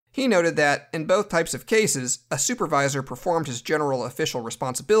 He noted that in both types of cases, a supervisor performed his general official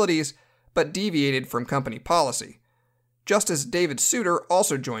responsibilities, but deviated from company policy. Justice David Souter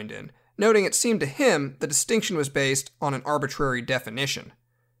also joined in, noting it seemed to him the distinction was based on an arbitrary definition.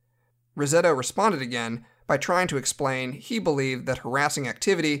 Rosetto responded again by trying to explain he believed that harassing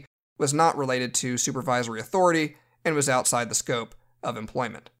activity was not related to supervisory authority and was outside the scope of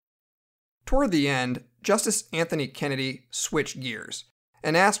employment. Toward the end, Justice Anthony Kennedy switched gears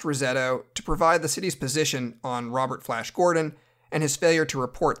and asked Rosetto to provide the city's position on Robert Flash Gordon and his failure to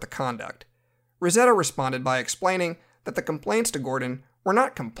report the conduct. Rosetto responded by explaining that the complaints to Gordon were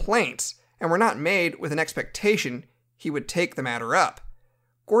not complaints and were not made with an expectation he would take the matter up.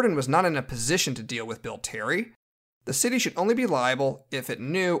 Gordon was not in a position to deal with Bill Terry. The city should only be liable if it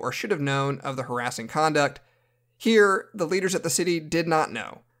knew or should have known of the harassing conduct. Here, the leaders at the city did not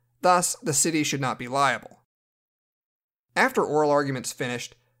know. Thus, the city should not be liable. After oral arguments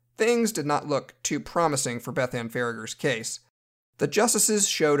finished, things did not look too promising for Beth Ann Farragher's case. The justices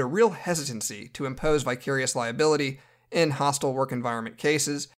showed a real hesitancy to impose vicarious liability in hostile work environment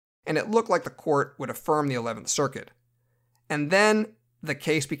cases, and it looked like the court would affirm the 11th Circuit. And then the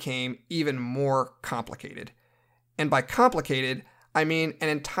case became even more complicated. And by complicated, I mean an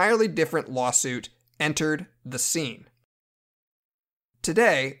entirely different lawsuit entered the scene.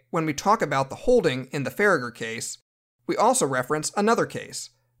 Today, when we talk about the holding in the Farragher case, we also reference another case,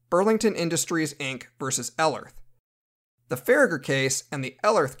 Burlington Industries, Inc. versus Ellerth. The Farragher case and the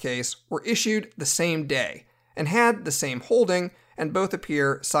Ellerth case were issued the same day and had the same holding, and both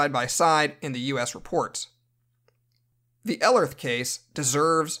appear side by side in the U.S. reports. The Ellerth case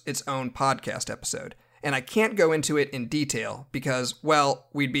deserves its own podcast episode, and I can't go into it in detail because, well,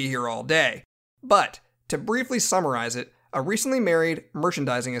 we'd be here all day. But, to briefly summarize it, a recently married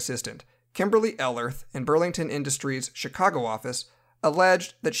merchandising assistant, Kimberly Ellerth, in Burlington Industries' Chicago office,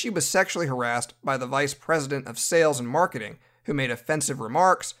 alleged that she was sexually harassed by the vice president of sales and marketing, who made offensive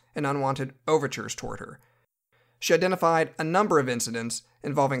remarks and unwanted overtures toward her. She identified a number of incidents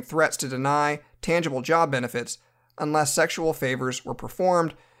involving threats to deny tangible job benefits unless sexual favors were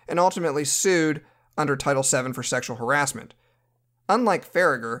performed, and ultimately sued under Title VII for sexual harassment. Unlike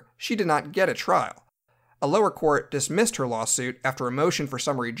Farragher, she did not get a trial. A lower court dismissed her lawsuit after a motion for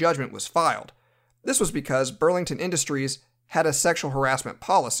summary judgment was filed. This was because Burlington Industries had a sexual harassment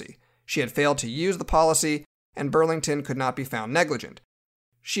policy. She had failed to use the policy, and Burlington could not be found negligent.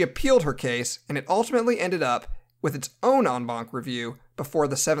 She appealed her case, and it ultimately ended up with its own en banc review before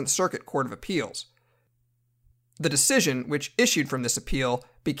the 7th Circuit Court of Appeals. The decision, which issued from this appeal,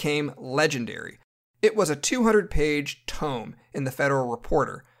 became legendary. It was a 200-page tome in the Federal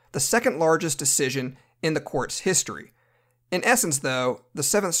Reporter, the second largest decision in the court's history. In essence, though, the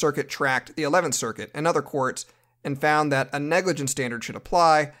 7th Circuit tracked the 11th Circuit and other courts and found that a negligence standard should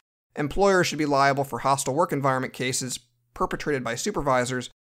apply. Employers should be liable for hostile work environment cases perpetrated by supervisors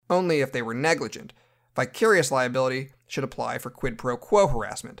only if they were negligent. Vicarious liability should apply for quid pro quo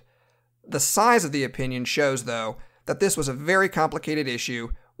harassment. The size of the opinion shows, though, that this was a very complicated issue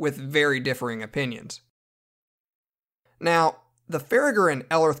with very differing opinions. Now, the Farragher and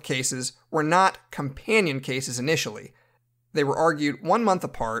Ellerth cases were not companion cases initially. They were argued 1 month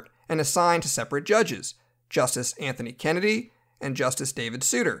apart and assigned to separate judges, Justice Anthony Kennedy and Justice David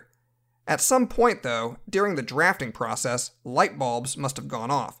Souter. At some point, though, during the drafting process, light bulbs must have gone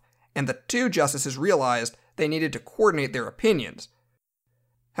off, and the two justices realized they needed to coordinate their opinions.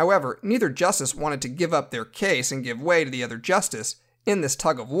 However, neither justice wanted to give up their case and give way to the other justice in this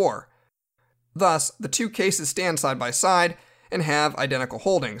tug of war. Thus, the two cases stand side by side and have identical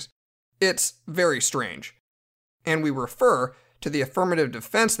holdings. It's very strange. And we refer to the affirmative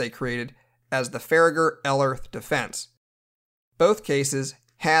defense they created as the Farragher-Ellerth defense. Both cases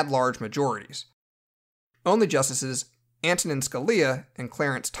had large majorities. Only Justices Antonin Scalia and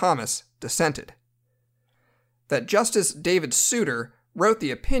Clarence Thomas dissented. That Justice David Souter wrote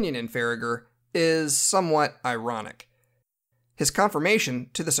the opinion in Farragher is somewhat ironic. His confirmation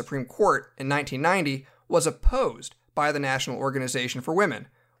to the Supreme Court in 1990 was opposed by the National Organization for Women,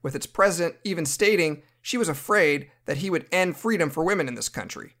 with its president even stating she was afraid that he would end freedom for women in this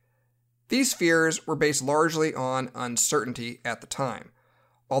country. These fears were based largely on uncertainty at the time.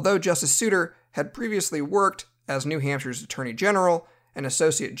 Although Justice Souter had previously worked as New Hampshire's Attorney General and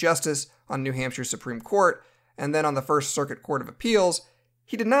Associate Justice on New Hampshire's Supreme Court, and then on the First Circuit Court of Appeals,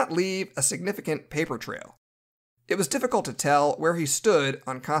 he did not leave a significant paper trail. It was difficult to tell where he stood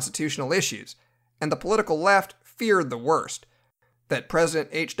on constitutional issues, and the political left feared the worst, that President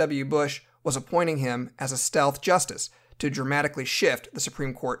H.W. Bush was appointing him as a stealth justice to dramatically shift the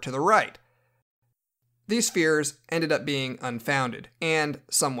Supreme Court to the right. These fears ended up being unfounded and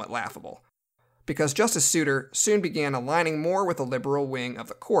somewhat laughable, because Justice Souter soon began aligning more with the liberal wing of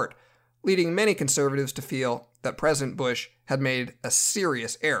the court, leading many conservatives to feel that President Bush had made a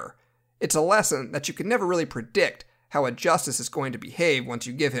serious error. It's a lesson that you can never really predict how a justice is going to behave once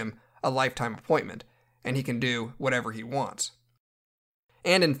you give him a lifetime appointment, and he can do whatever he wants.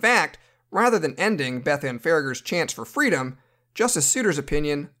 And in fact, rather than ending Beth Ann Farragher's chance for freedom, Justice Souter's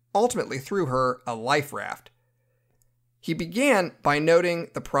opinion ultimately threw her a life raft. He began by noting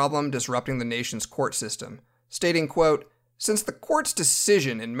the problem disrupting the nation's court system, stating, quote, "Since the court's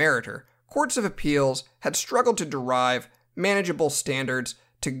decision in Meritor, courts of appeals had struggled to derive manageable standards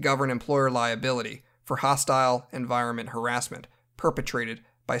to govern employer liability for hostile environment harassment perpetrated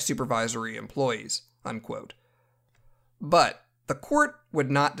by supervisory employees," unquote. But the court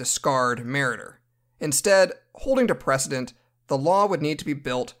would not discard Meritor. Instead, holding to precedent, the law would need to be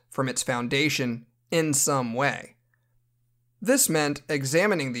built from its foundation in some way. This meant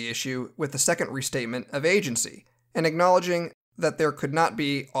examining the issue with the second restatement of agency and acknowledging that there could not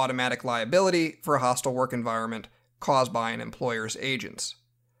be automatic liability for a hostile work environment caused by an employer's agents.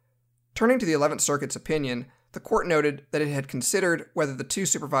 Turning to the 11th Circuit's opinion, the court noted that it had considered whether the two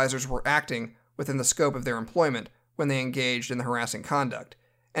supervisors were acting within the scope of their employment when they engaged in the harassing conduct,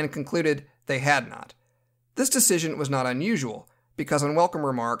 and concluded they had not. This decision was not unusual, because unwelcome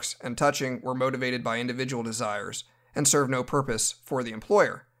remarks and touching were motivated by individual desires and served no purpose for the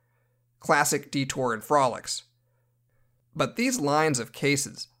employer. Classic detour and frolics. But these lines of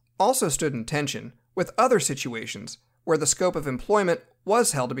cases also stood in tension with other situations where the scope of employment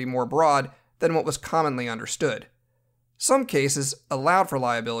was held to be more broad than what was commonly understood. Some cases allowed for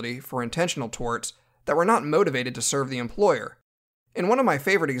liability for intentional torts that were not motivated to serve the employer. In one of my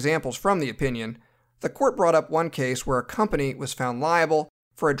favorite examples from the opinion, the court brought up one case where a company was found liable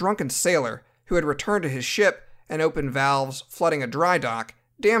for a drunken sailor who had returned to his ship and opened valves flooding a dry dock,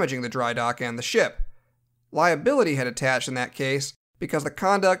 damaging the dry dock and the ship. Liability had attached in that case because the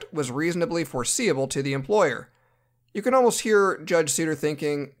conduct was reasonably foreseeable to the employer. You can almost hear Judge Souter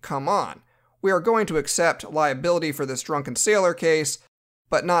thinking, come on, we are going to accept liability for this drunken sailor case,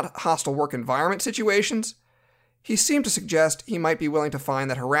 but not hostile work environment situations? He seemed to suggest he might be willing to find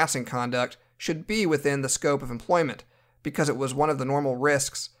that harassing conduct should be within the scope of employment, because it was one of the normal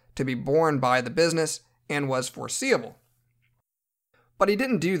risks to be borne by the business and was foreseeable. But he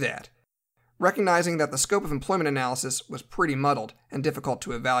didn't do that, recognizing that the scope of employment analysis was pretty muddled and difficult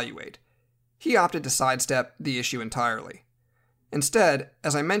to evaluate. He opted to sidestep the issue entirely. Instead,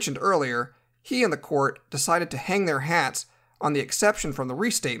 as I mentioned earlier, he and the court decided to hang their hats on the exception from the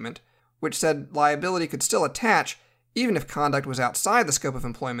restatement, which said liability could still attach even if conduct was outside the scope of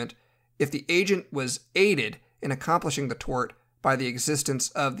employment if the agent was aided in accomplishing the tort by the existence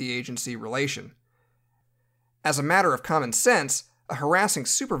of the agency relation. As a matter of common sense, a harassing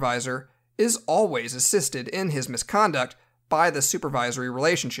supervisor is always assisted in his misconduct by the supervisory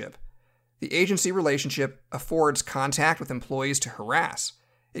relationship. The agency relationship affords contact with employees to harass.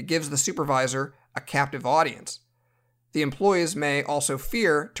 It gives the supervisor a captive audience. The employees may also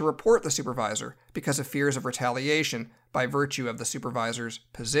fear to report the supervisor because of fears of retaliation by virtue of the supervisor's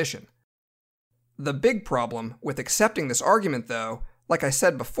position. The big problem with accepting this argument, though, like I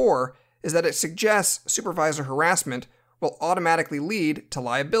said before, is that it suggests supervisor harassment will automatically lead to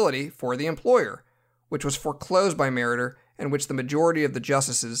liability for the employer, which was foreclosed by Meritor and which the majority of the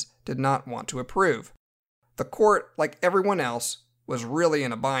justices did not want to approve. The court, like everyone else, was really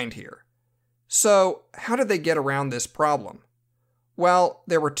in a bind here. So, how did they get around this problem? Well,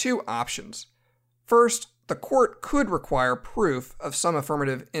 there were two options. First, the court could require proof of some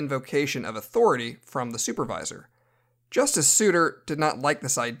affirmative invocation of authority from the supervisor. Justice Souter did not like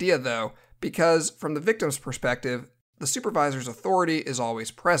this idea, though, because from the victim's perspective, the supervisor's authority is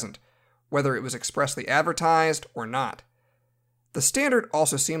always present, whether it was expressly advertised or not. The standard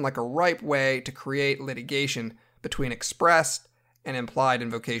also seemed like a ripe way to create litigation between expressed and implied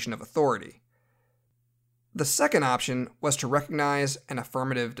invocation of authority. The second option was to recognize an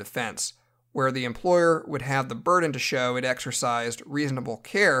affirmative defense, where the employer would have the burden to show it exercised reasonable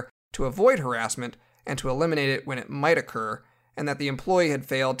care to avoid harassment and to eliminate it when it might occur, and that the employee had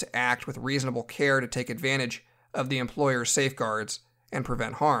failed to act with reasonable care to take advantage of the employer's safeguards and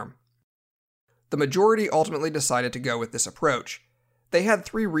prevent harm. The majority ultimately decided to go with this approach. They had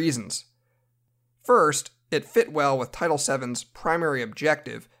three reasons. First, it fit well with Title VII's primary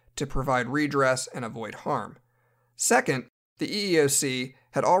objective to provide redress and avoid harm. Second, the EEOC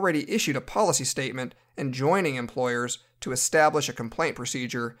had already issued a policy statement enjoining employers to establish a complaint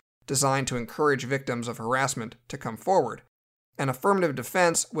procedure designed to encourage victims of harassment to come forward. An affirmative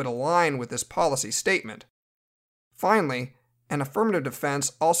defense would align with this policy statement. Finally, an affirmative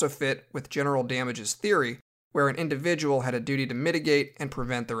defense also fit with general damages theory, where an individual had a duty to mitigate and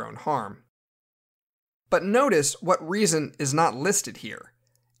prevent their own harm. But notice what reason is not listed here: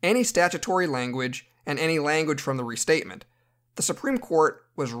 any statutory language and any language from the restatement. The Supreme Court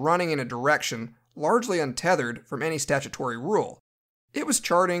was running in a direction largely untethered from any statutory rule. It was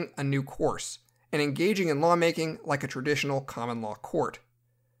charting a new course and engaging in lawmaking like a traditional common law court.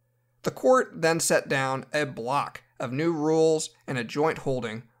 The court then set down a block of new rules and a joint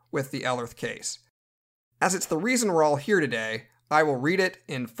holding with the Ellerth case. As it's the reason we're all here today, I will read it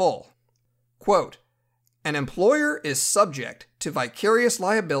in full. Quote, "An employer is subject to vicarious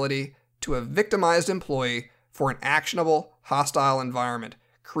liability to a victimized employee for an actionable, hostile environment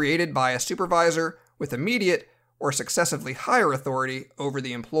created by a supervisor with immediate or successively higher authority over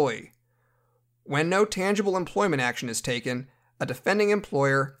the employee. When no tangible employment action is taken, a defending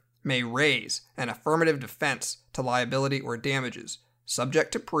employer may raise an affirmative defense to liability or damages,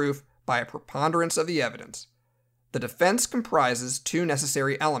 subject to proof by a preponderance of the evidence. The defense comprises two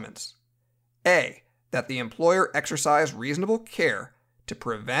necessary elements. A, that the employer exercise reasonable care to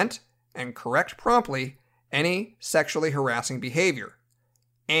prevent and correct promptly any sexually harassing behavior,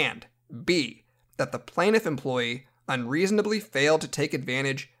 and B, that the plaintiff employee unreasonably failed to take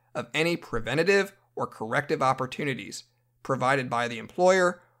advantage of any preventative or corrective opportunities provided by the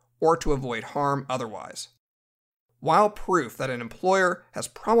employer or to avoid harm otherwise. While proof that an employer has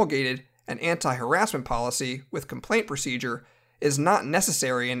promulgated an anti-harassment policy with complaint procedure is not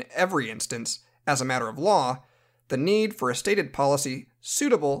necessary in every instance as a matter of law, the need for a stated policy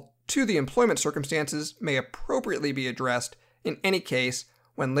suitable to the employment circumstances may appropriately be addressed in any case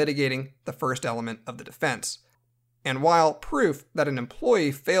when litigating the first element of the defense. And while proof that an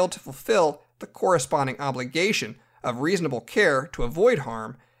employee failed to fulfill the corresponding obligation of reasonable care to avoid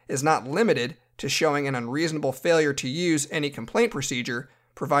harm is not limited to showing an unreasonable failure to use any complaint procedure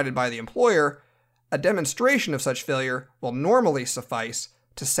provided by the employer, a demonstration of such failure will normally suffice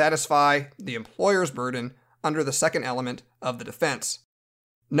to satisfy the employer's burden under the second element of the defense.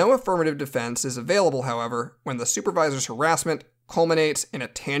 No affirmative defense is available, however, when the supervisor's harassment culminates in a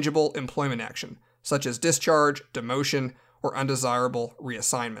tangible employment action, such as discharge, demotion, or undesirable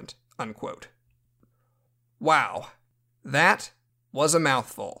reassignment." Unquote. Wow, that was a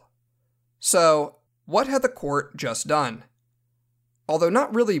mouthful. So, what had the court just done? Although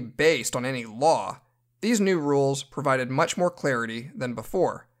not really based on any law, these new rules provided much more clarity than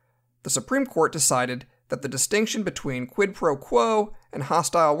before. The Supreme Court decided that the distinction between quid pro quo and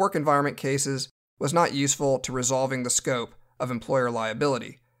hostile work environment cases was not useful to resolving the scope of employer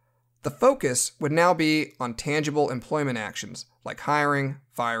liability. The focus would now be on tangible employment actions like hiring,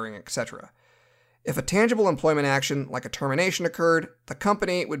 firing, etc. If a tangible employment action like a termination occurred, the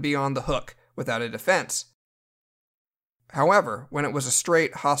company would be on the hook without a defense. However, when it was a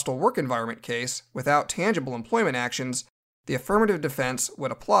straight hostile work environment case without tangible employment actions, the affirmative defense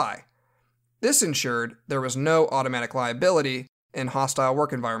would apply. This ensured there was no automatic liability in hostile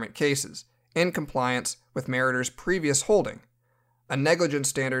work environment cases, in compliance with Meritor's previous holding. A negligence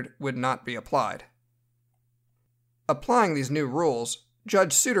standard would not be applied. Applying these new rules,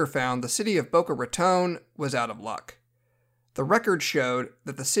 Judge Souter found the city of Boca Raton was out of luck. The record showed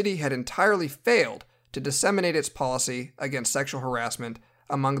that the city had entirely failed to disseminate its policy against sexual harassment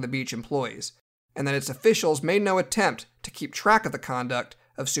among the beach employees, and that its officials made no attempt to keep track of the conduct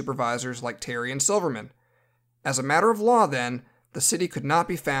of supervisors like Terry and Silverman. As a matter of law, then, the city could not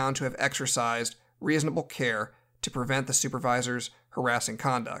be found to have exercised reasonable care to prevent the supervisor's harassing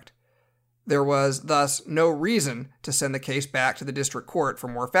conduct. There was, thus, no reason to send the case back to the district court for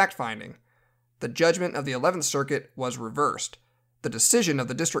more fact-finding. The judgment of the 11th Circuit was reversed. The decision of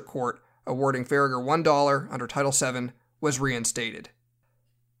the district court awarding Faragher $1 under Title VII was reinstated.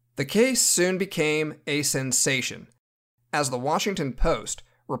 The case soon became a sensation, as the Washington Post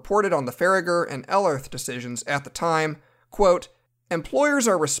reported on the Faragher and Ellerth decisions at the time, quote, "Employers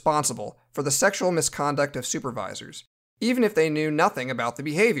are responsible for the sexual misconduct of supervisors, even if they knew nothing about the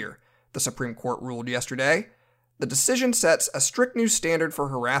behavior," the Supreme Court ruled yesterday. The decision sets a strict new standard for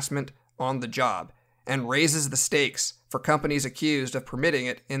harassment on the job and raises the stakes for companies accused of permitting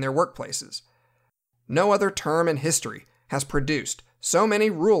it in their workplaces. No other term in history has produced so many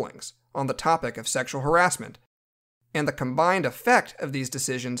rulings on the topic of sexual harassment, and the combined effect of these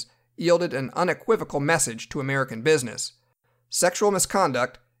decisions yielded an unequivocal message to American business. Sexual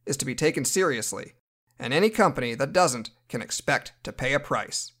misconduct is to be taken seriously, and any company that doesn't can expect to pay a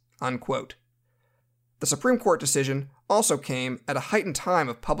price. Unquote. The Supreme Court decision also came at a heightened time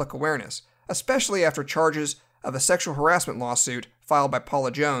of public awareness, especially after charges of a sexual harassment lawsuit filed by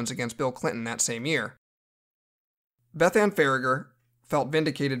Paula Jones against Bill Clinton that same year. Beth Ann Faragher felt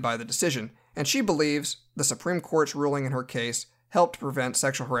vindicated by the decision, and she believes the Supreme Court's ruling in her case helped prevent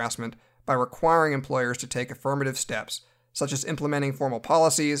sexual harassment by requiring employers to take affirmative steps, such as implementing formal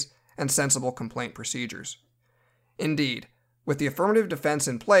policies and sensible complaint procedures. Indeed, with the affirmative defense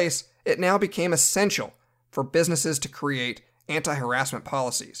in place, it now became essential for businesses to create anti-harassment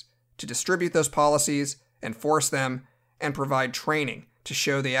policies, to distribute those policies, enforce them, and provide training to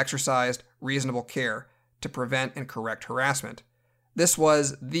show they exercised reasonable care to prevent and correct harassment. This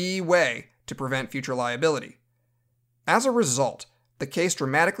was the way to prevent future liability. As a result, the case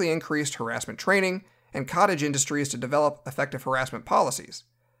dramatically increased harassment training and cottage industries to develop effective harassment policies.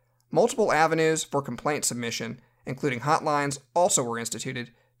 Multiple avenues for complaint submission, including hotlines, also were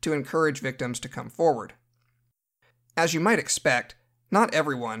instituted to encourage victims to come forward. As you might expect, not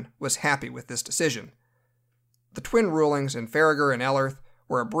everyone was happy with this decision. The twin rulings in Faragher and Ellerth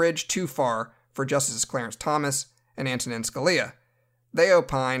were a bridge too far for Justices Clarence Thomas and Antonin Scalia. They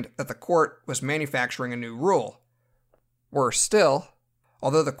opined that the court was manufacturing a new rule. Worse still,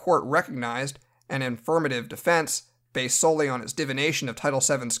 although the court recognized an affirmative defense based solely on its divination of Title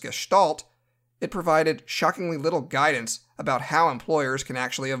VII's gestalt, it provided shockingly little guidance about how employers can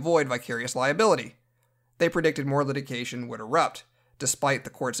actually avoid vicarious liability. They predicted more litigation would erupt, despite the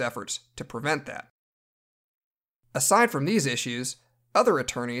court's efforts to prevent that. Aside from these issues, other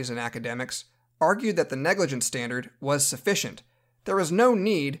attorneys and academics argued that the negligence standard was sufficient. There was no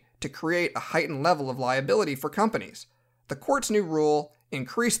need to create a heightened level of liability for companies. The court's new rule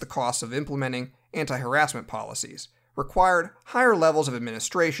increased the costs of implementing anti-harassment policies, required higher levels of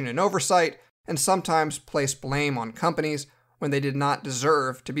administration and oversight, and sometimes placed blame on companies when they did not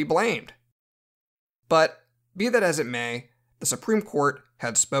deserve to be blamed. But, be that as it may, the Supreme Court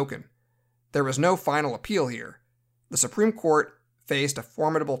had spoken. There was no final appeal here. The Supreme Court faced a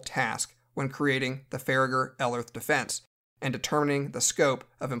formidable task when creating the Faragher-Ellerth defense and determining the scope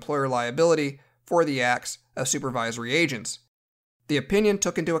of employer liability for the acts of supervisory agents. The opinion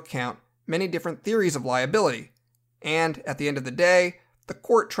took into account many different theories of liability, and at the end of the day, the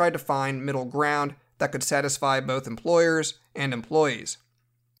court tried to find middle ground that could satisfy both employers and employees.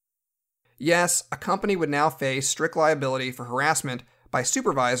 Yes, a company would now face strict liability for harassment by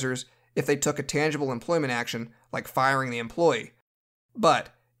supervisors if they took a tangible employment action like firing the employee. But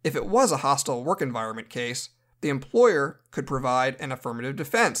if it was a hostile work environment case, the employer could provide an affirmative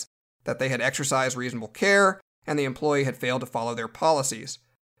defense that they had exercised reasonable care and the employee had failed to follow their policies.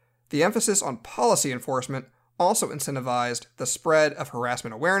 The emphasis on policy enforcement also incentivized the spread of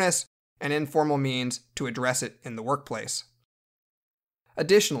harassment awareness and informal means to address it in the workplace.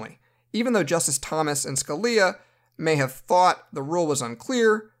 Additionally, even though Justice Thomas and Scalia may have thought the rule was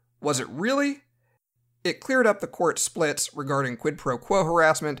unclear, was it really? It cleared up the court's splits regarding quid pro quo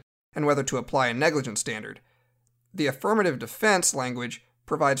harassment and whether to apply a negligence standard. The affirmative defense language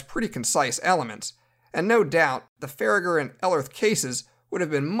provides pretty concise elements, and no doubt the Faragher and Ellerth cases would have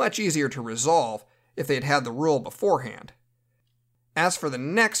been much easier to resolve if they had had the rule beforehand. As for the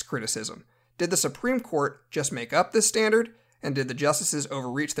next criticism, did the Supreme Court just make up this standard, and did the justices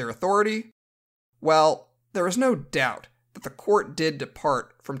overreach their authority? Well, there is no doubt that the court did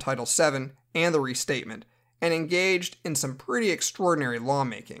depart from Title VII and the restatement, and engaged in some pretty extraordinary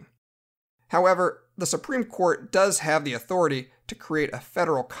lawmaking. However, the Supreme Court does have the authority to create a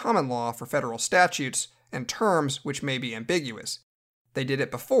federal common law for federal statutes and terms which may be ambiguous. They did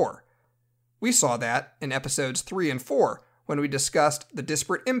it before. We saw that in episodes 3 and 4, when we discussed the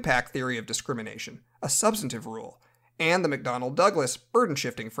disparate impact theory of discrimination, a substantive rule, and the McDonnell-Douglas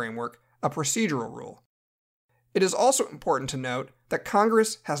burden-shifting framework, a procedural rule. It is also important to note that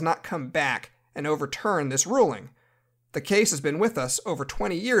Congress has not come back and overturned this ruling. The case has been with us over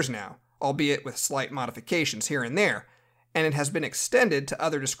 20 years now, albeit with slight modifications here and there, and it has been extended to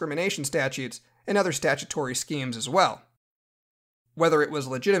other discrimination statutes and other statutory schemes as well. Whether it was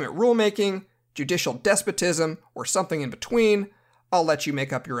legitimate rulemaking, judicial despotism, or something in between, I'll let you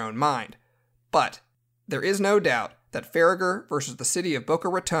make up your own mind. But there is no doubt that Faragher versus the City of Boca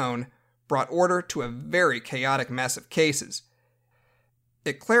Raton brought order to a very chaotic mess of cases.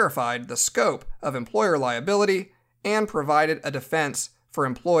 It clarified the scope of employer liability and provided a defense for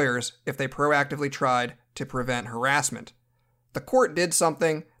employers if they proactively tried to prevent harassment. The court did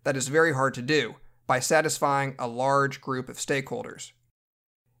something that is very hard to do by satisfying a large group of stakeholders.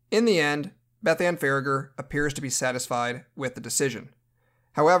 In the end, Beth Ann Faragher appears to be satisfied with the decision.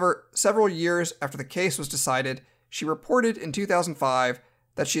 However, several years after the case was decided, she reported in 2005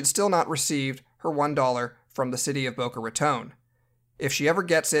 that she had still not received her $1 from the City of Boca Raton. If she ever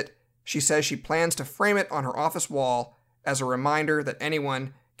gets it, she says she plans to frame it on her office wall as a reminder that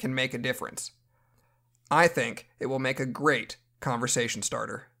anyone can make a difference. I think it will make a great conversation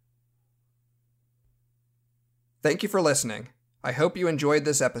starter. Thank you for listening. I hope you enjoyed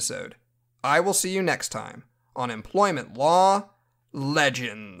this episode. I will see you next time on Employment Law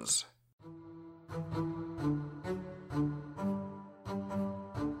Legends.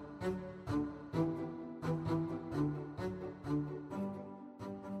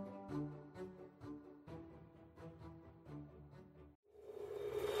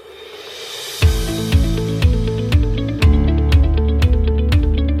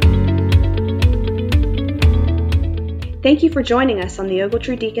 Thank you for joining us on the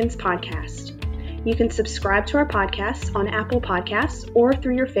Ogletree Deacons podcast. You can subscribe to our podcasts on Apple Podcasts or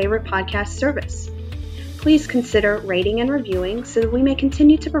through your favorite podcast service. Please consider rating and reviewing so that we may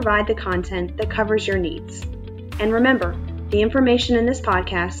continue to provide the content that covers your needs. And remember, the information in this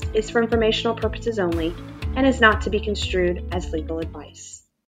podcast is for informational purposes only and is not to be construed as legal advice.